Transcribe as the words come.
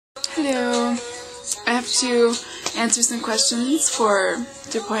Hello. I have to answer some questions for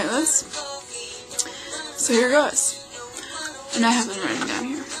Dear Pointless. So here goes. And I have them written down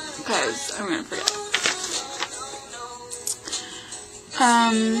here because I'm gonna forget.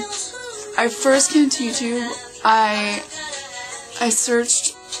 I first came to YouTube. I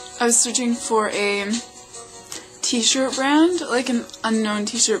was searching for a t-shirt brand, like an unknown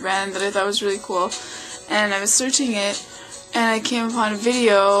t-shirt brand that I thought was really cool, and I was searching it, and I came upon a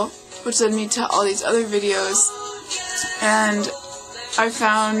video which led me to all these other videos, and I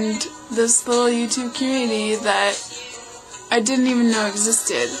found this little YouTube community that I didn't even know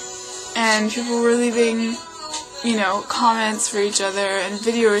existed, and people were leaving, you know, comments for each other and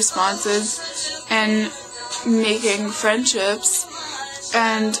video responses and making friendships,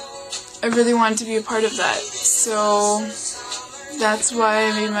 and I really wanted to be a part of that. So that's why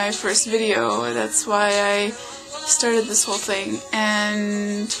I made my first video. That's why I started this whole thing,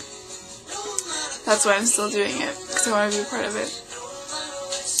 and that's why I'm still doing it, because I want to be a part of it.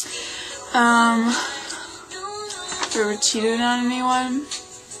 Have you ever cheated on anyone?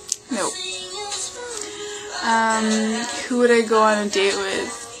 Nope. Who would I go on a date with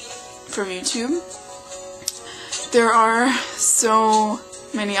from YouTube? There are so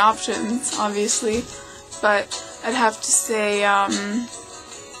many options, obviously, but I'd have to say,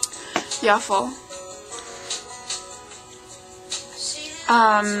 Yaffle.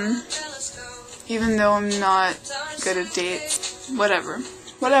 Even though I'm not good at dates, whatever.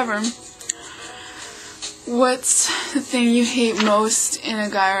 What's the thing you hate most in a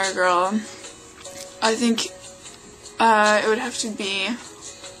guy or a girl? I think, it would have to be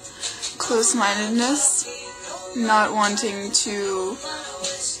close-mindedness, not wanting to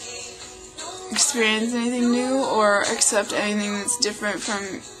experience anything new or accept anything that's different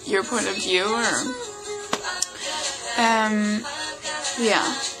from your point of view, or yeah,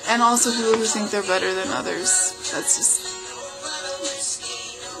 and also people who think they're better than others. That's just,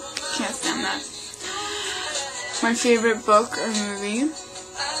 can't stand that. My favorite book or movie,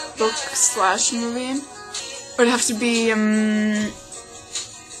 book/movie, would have to be,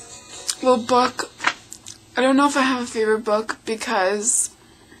 well, book. I don't know if I have a favorite book because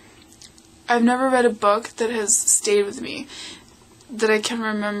I've never read a book that has stayed with me, that I can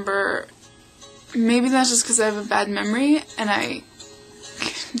remember. Maybe that's just because I have a bad memory and I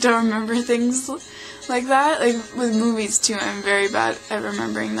don't remember things like that. Like with movies too, I'm very bad at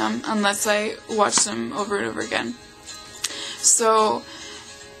remembering them unless I watch them over and over again. So,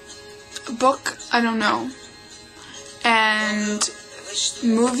 book, I don't know. And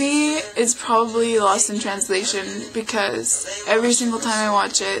movie is probably Lost in Translation, because every single time I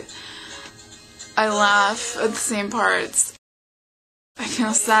watch it, I laugh at the same parts. I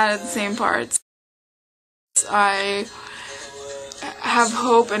feel sad at the same parts. I have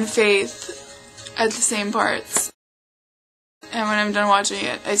hope and faith at the same parts. And when I'm done watching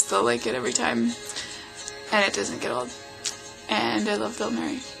it, I still like it every time. And it doesn't get old. And I love Bill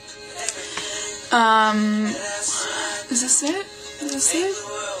Murray. Is this it? I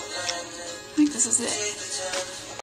think this is it.